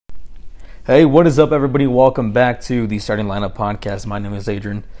Hey, what is up, everybody? Welcome back to the Starting Lineup Podcast. My name is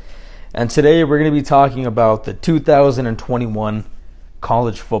Adrian, and today we're going to be talking about the 2021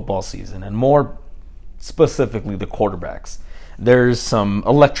 college football season, and more specifically, the quarterbacks. There's some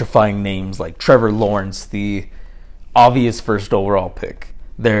electrifying names like Trevor Lawrence, the obvious first overall pick.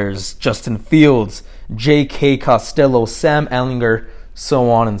 There's Justin Fields, J.K. Costello, Sam Ehlinger,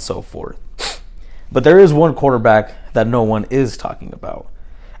 so on and so forth. But there is one quarterback that no one is talking about.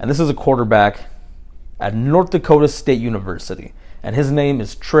 And this is a quarterback at North Dakota State University. And his name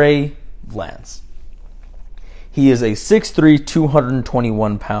is Trey Lance. He is a 6'3",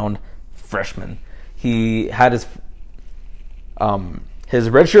 221-pound freshman. He had his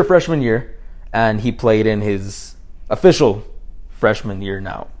redshirt freshman year, and he played in his official freshman year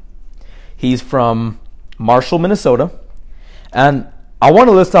now. He's from Marshall, Minnesota. And I want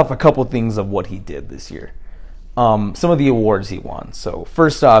to list off a couple things of what he did this year. Some of the awards he won. So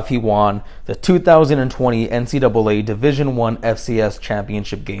first off, he won the 2020 NCAA Division I FCS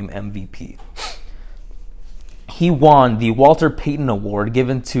Championship Game MVP. He won the Walter Payton Award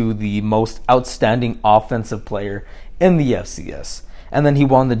given to the most outstanding offensive player in the FCS. And then he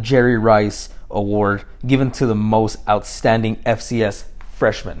won the Jerry Rice Award given to the most outstanding FCS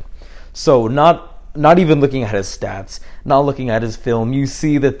freshman. So not even looking at his stats, not looking at his film, you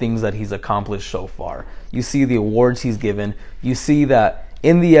see the things that he's accomplished so far. You see the awards he's given. You see that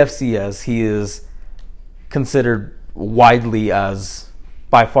in the FCS, he is considered widely as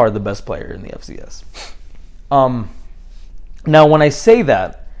by far the best player in the FCS. Now, when I say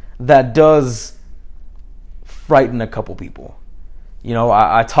that, that does frighten a couple people. You know,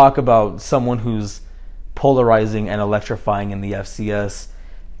 I talk about someone who's polarizing and electrifying in the FCS,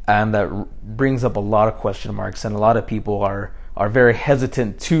 and that brings up a lot of question marks, and a lot of people are very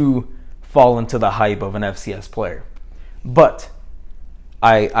hesitant to fall into the hype of an FCS player. But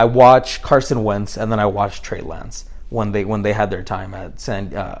I watch Carson Wentz, and then I watch Trey Lance when they had their time at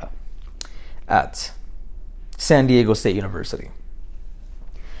San Diego State University.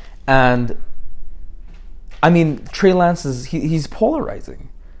 And I mean, Trey Lance he's polarizing.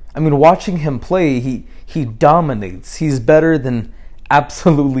 I mean, watching him play, he dominates. He's better than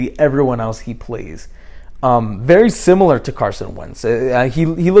absolutely everyone else he plays. Very similar to Carson Wentz. He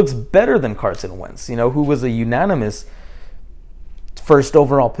looks better than Carson Wentz, you know, who was a unanimous first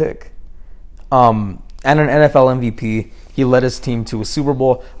overall pick. And an NFL MVP. He led his team to a Super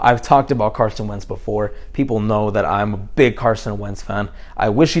Bowl. I've talked about Carson Wentz before. People know that I'm a big Carson Wentz fan. I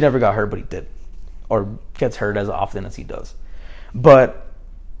wish he never got hurt, but he did. Or gets hurt as often as he does. But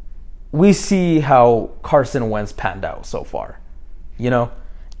we see how Carson Wentz panned out so far. You know?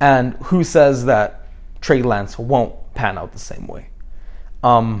 And who says that Trey Lance won't pan out the same way?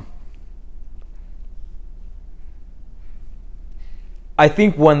 I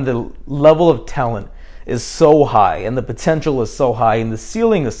think when the level of talent is so high, and the potential is so high, and the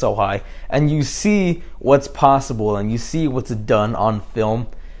ceiling is so high, and you see what's possible, and you see what's done on film,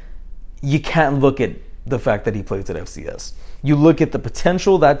 you can't look at the fact that he plays at FCS. You look at the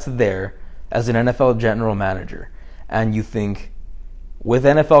potential that's there as an NFL general manager, and you think, with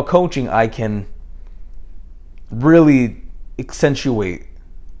NFL coaching, I can really accentuate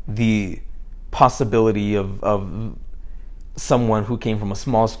the possibility of someone who came from a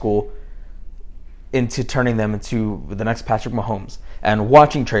small school into turning them into the next Patrick Mahomes. And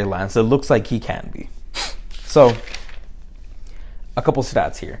watching Trey Lance, it looks like he can be. So, a couple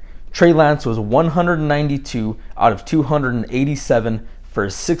stats here. Trey Lance was 192 out of 287 for a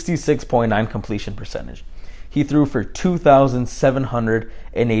 66.9 completion percentage. He threw for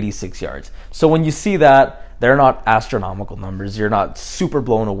 2,786 yards. So when you see that, they're not astronomical numbers. You're not super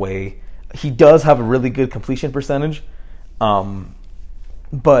blown away. He does have a really good completion percentage,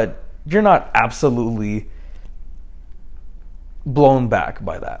 but you're not absolutely blown back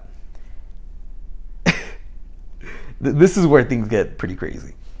by that. This is where things get pretty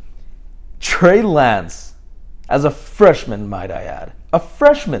crazy. Trey Lance, as a freshman, might I add, a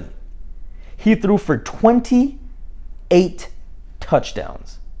freshman, he threw for 28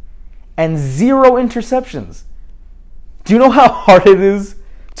 touchdowns and 0 interceptions. Do you know how hard it is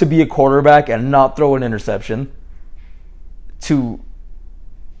to be a quarterback and not throw an interception?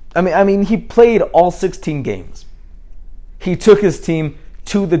 I mean, he played all 16 games. He took his team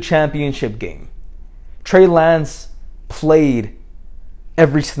to the championship game. Trey Lance played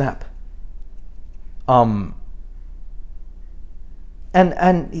every snap.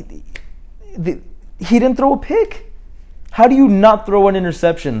 He didn't throw a pick. How do you not throw an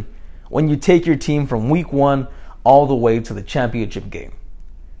interception when you take your team from week 1 all the way to the championship game?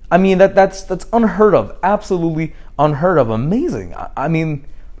 I mean, that's unheard of. Absolutely unheard of. Amazing. I mean,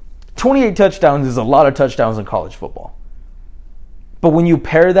 28 touchdowns is a lot of touchdowns in college football. But when you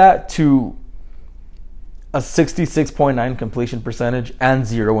pair that to a 66.9 completion percentage and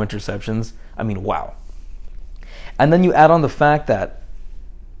 0 interceptions, I mean, wow. And then you add on the fact that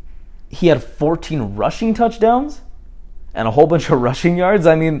he had 14 rushing touchdowns and a whole bunch of rushing yards.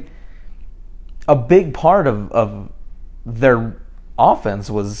 I mean, a big part of their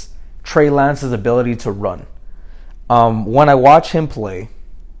offense was Trey Lance's ability to run. When I watch him play,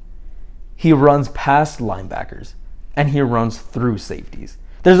 he runs past linebackers and he runs through safeties.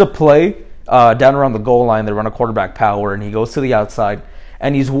 There's a play down around the goal line. They run a quarterback power and he goes to the outside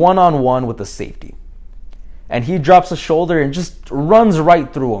and he's one-on-one with the safety. And he drops a shoulder and just runs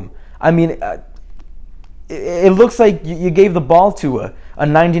right through him. I mean, it looks like you gave the ball to a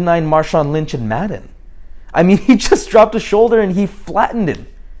 99 Marshawn Lynch in Madden. I mean, he just dropped a shoulder and he flattened him.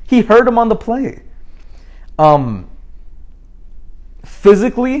 He hurt him on the play.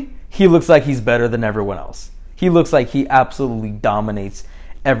 Physically, he looks like he's better than everyone else. He looks like he absolutely dominates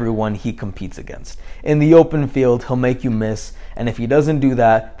everyone he competes against. In the open field, he'll make you miss, and if he doesn't do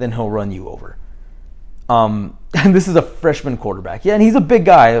that, then he'll run you over. And this is a freshman quarterback. Yeah, and he's a big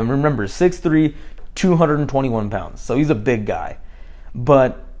guy. Remember, 6'3", 221 pounds. So he's a big guy.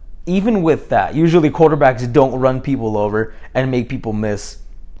 But even with that, usually quarterbacks don't run people over and make people miss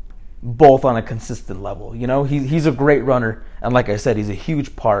both on a consistent level. You know, he's a great runner. And like I said, he's a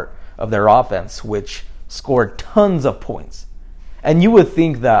huge part of their offense, which scored tons of points. And you would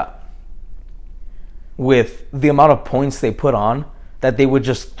think that with the amount of points they put on, that they would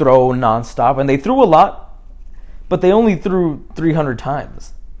just throw nonstop. And they threw a lot, but they only threw 300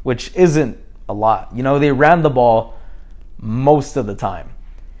 times, which isn't a lot. You know, they ran the ball most of the time.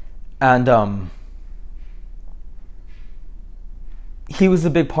 And he was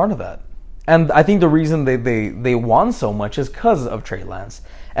a big part of that. And I think the reason they won so much is because of Trey Lance.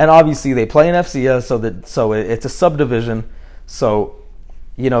 And obviously they play in FCS, so it's a subdivision. So,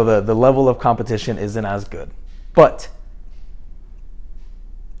 you know, the level of competition isn't as good. But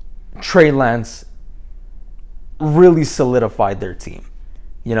Trey Lance really solidified their team.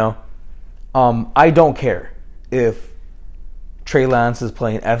 You know, I don't care if Trey Lance is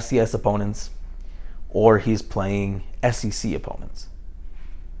playing FCS opponents or he's playing SEC opponents.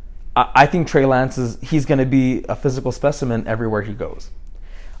 I think Trey Lance he's going to be a physical specimen everywhere he goes.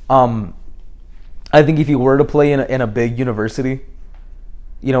 I think if he were to play in a big university,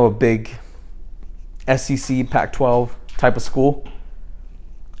 you know, a big SEC, Pac-12 type of school,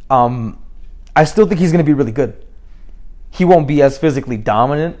 I still think he's going to be really good. He won't be as physically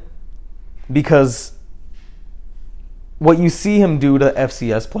dominant because what you see him do to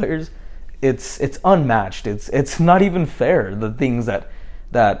FCS players, it's unmatched. It's not even fair, the things that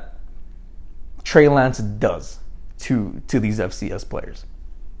Trey Lance does to these FCS players.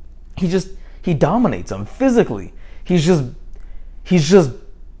 He dominates them physically. He's just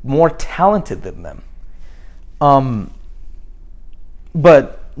more talented than them.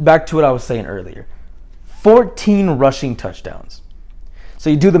 But back to what I was saying earlier. 14 rushing touchdowns. So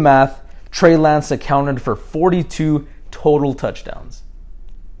you do the math. Trey Lance accounted for 42 total touchdowns.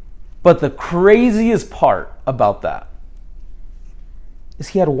 But the craziest part about that is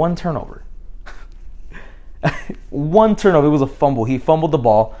he had one turnover. One turnover. It was a fumble. He fumbled the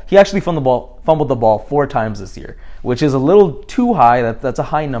ball. He actually fumbled the ball 4 times this year, which is a little too high. That's a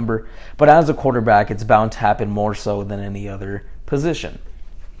high number. But as a quarterback, it's bound to happen more so than any other position.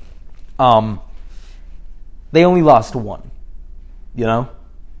 They only lost 1. You know?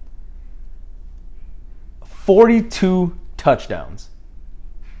 42 touchdowns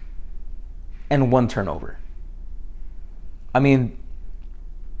and 1 turnover. I mean,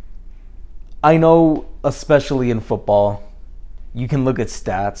 I know, especially in football, you can look at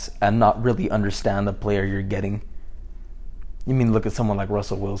stats and not really understand the player you're getting. You mean look at someone like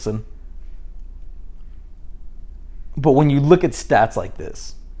Russell Wilson? But when you look at stats like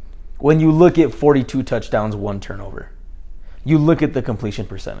this, when you look at 42 touchdowns, 1 turnover, you look at the completion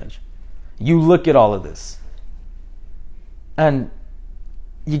percentage, you look at all of this, and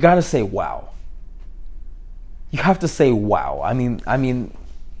you got to say, wow. You have to say, wow. I mean,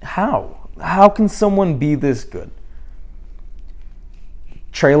 how? How can someone be this good?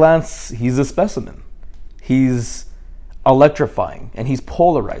 Trey Lance, he's a specimen. He's electrifying, and he's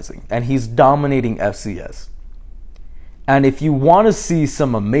polarizing, and he's dominating FCS. And if you want to see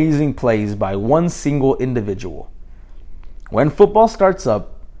some amazing plays by one single individual, when football starts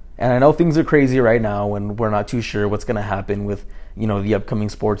up, and I know things are crazy right now, and we're not too sure what's going to happen with, you know, the upcoming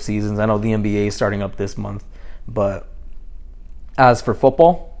sports seasons. I know the NBA is starting up this month, but as for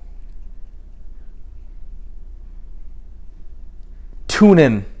football, tune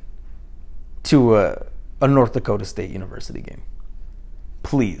in to a North Dakota State University game.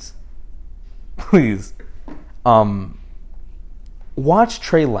 Please. Watch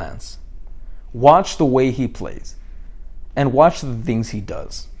Trey Lance. Watch the way he plays, and watch the things he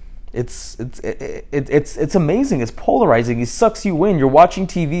does. It's amazing. It's polarizing. He sucks you in. You're watching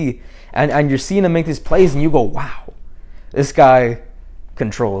TV, and you're seeing him make these plays, and you go, "Wow, this guy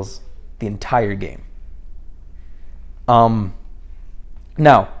controls the entire game."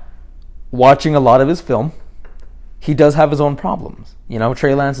 Now, watching a lot of his film, he does have his own problems.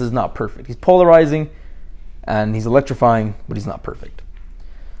 Trey Lance is not perfect. He's polarizing, and he's electrifying, but he's not perfect.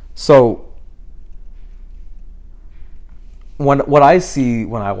 So, what I see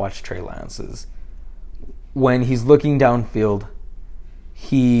when I watch Trey Lance is when he's looking downfield,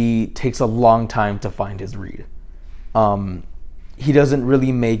 he takes a long time to find his read. He doesn't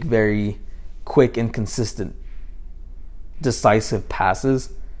really make very quick and consistent, decisive passes.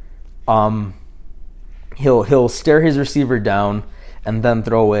 He'll stare his receiver down and then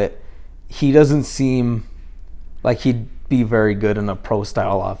throw it. He doesn't seem like he'd be very good in a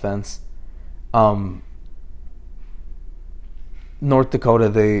pro-style offense. North Dakota,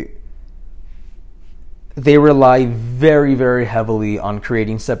 they rely very, very heavily on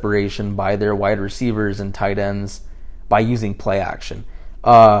creating separation by their wide receivers and tight ends by using play action.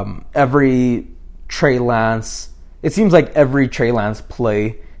 Every Trey Lance, it seems like every Trey Lance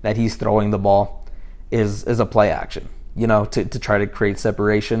play that he's throwing the ball is a play action, to try to create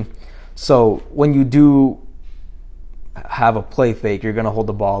separation. So when you do have a play fake, you're going to hold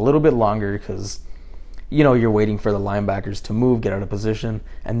the ball a little bit longer because you're waiting for the linebackers to move, get out of position,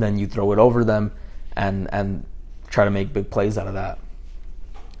 and then you throw it over them and try to make big plays out of that.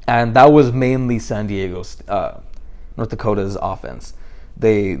 And that was mainly North Dakota's offense.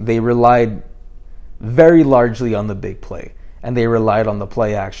 They relied very largely on the big play, and they relied on the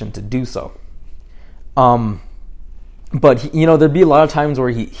play action to do so. But there'd be a lot of times where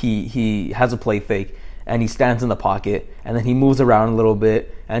he has a play fake and he stands in the pocket and then he moves around a little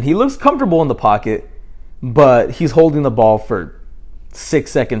bit and he looks comfortable in the pocket, but he's holding the ball for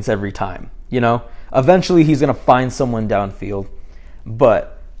 6 seconds every time. Eventually he's going to find someone downfield,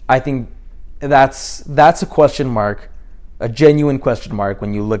 but I think that's a question mark, a genuine question mark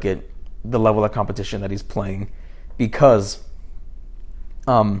when you look at the level of competition that he's playing, because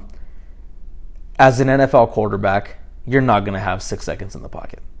as an NFL quarterback, you're not going to have 6 seconds in the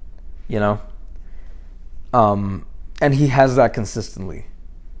pocket, and he has that consistently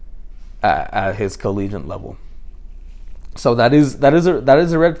at his collegiate level. So that is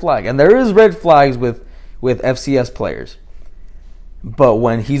a red flag, and there is red flags with FCS players. But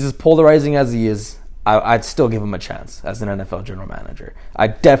when he's as polarizing as he is, I'd still give him a chance as an NFL general manager.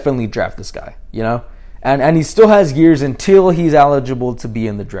 I'd definitely draft this guy, and he still has years until he's eligible to be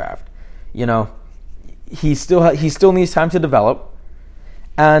in the draft. He still needs time to develop,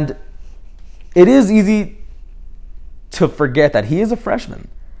 and it is easy to forget that he is a freshman.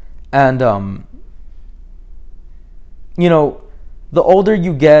 And the older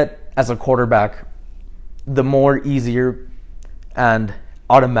you get as a quarterback, the more easier and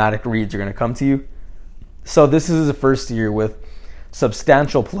automatic reads are going to come to you. So this is his first year with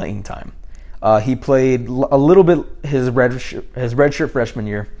substantial playing time. He played a little bit his redshirt freshman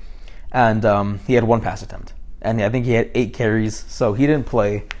year, and he had 1 pass attempt. And I think he had 8 carries, so he didn't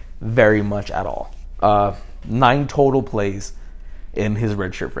play very much at all. 9 total plays in his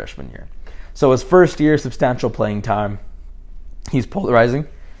redshirt freshman year. So his first year, substantial playing time. He's polarizing,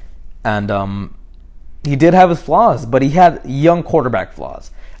 and he did have his flaws, but he had young quarterback flaws.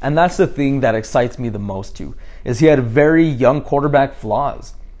 And that's the thing that excites me the most too, is he had very young quarterback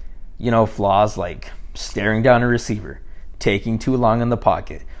flaws. Flaws like staring down a receiver, taking too long in the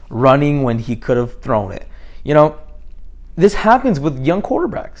pocket, running when he could have thrown it. This happens with young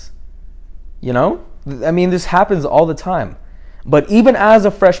quarterbacks. This happens all the time. But even as a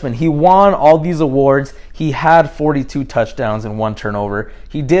freshman, he won all these awards. He had 42 touchdowns and 1 turnover.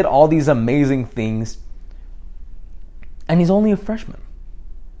 He did all these amazing things. And he's only a freshman.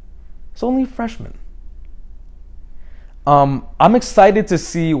 I'm excited to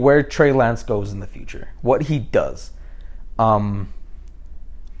see where Trey Lance goes in the future, what he does.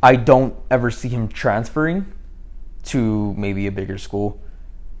 I don't ever see him transferring to maybe a bigger school.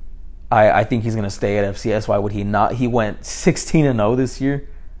 I think he's going to stay at FCS. Why would he not? He went 16-0 this year.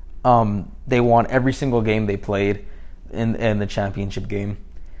 They won every single game they played in the championship game.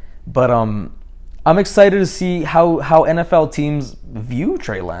 But I'm excited to see how NFL teams view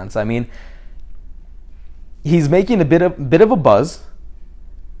Trey Lance. He's making a bit of a buzz,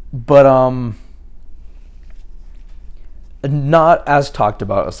 but not as talked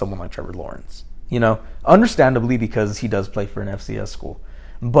about as someone like Trevor Lawrence. Understandably, because he does play for an FCS school.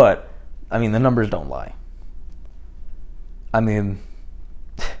 But, I mean, the numbers don't lie. I mean,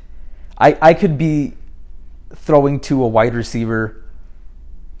 I could be throwing to a wide receiver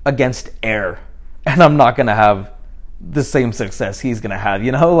against air, and I'm not going to have the same success he's going to have,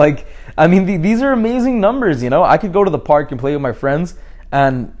 these are amazing numbers, I could go to the park and play with my friends,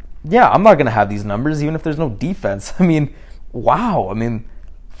 and yeah, I'm not going to have these numbers even if there's no defense. Wow.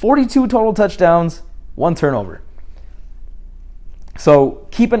 42 total touchdowns, 1 turnover. So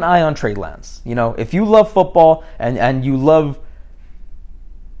keep an eye on Trey Lance. If you love football and you love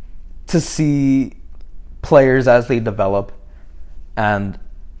to see players as they develop, and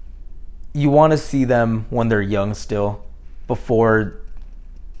you want to see them when they're young still, before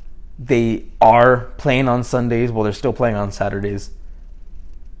they are playing on Sundays, they're still playing on Saturdays,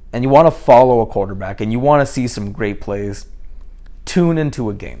 and you want to follow a quarterback and you want to see some great plays, tune into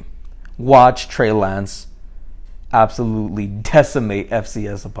a game. Watch Trey Lance absolutely decimate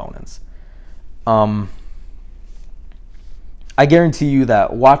FCS opponents. I guarantee you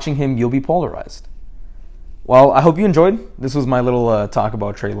that watching him, you'll be polarized. Well, I hope you enjoyed. This was my little talk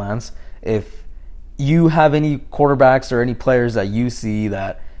about Trey Lance. If you have any quarterbacks or any players that you see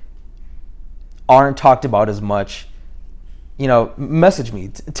that aren't talked about as much, message me.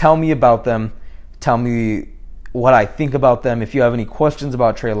 Tell me about them. Tell me what I think about them. If you have any questions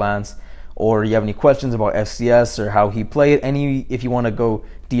about Trey Lance, or you have any questions about FCS or how he played, if you want to go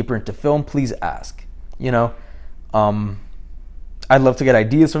deeper into film, please ask. I'd love to get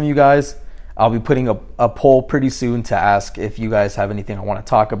ideas from you guys. I'll be putting a poll pretty soon to ask if you guys have anything I want to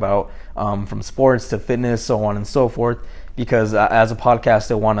talk about, from sports to fitness, so on and so forth. Because as a podcast,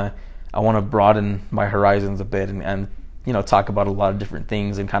 I want to broaden my horizons a bit and talk about a lot of different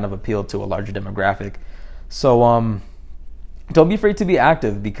things and kind of appeal to a larger demographic. So don't be afraid to be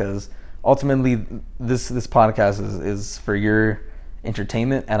active, because ultimately this podcast is for your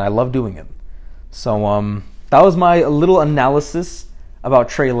entertainment, and I love doing it. So that was my little analysis about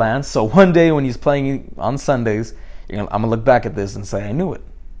Trey Lance. So one day when he's playing on Sundays, I'm going to look back at this and say, I knew it.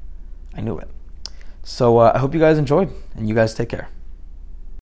 So I hope you guys enjoyed, and you guys take care.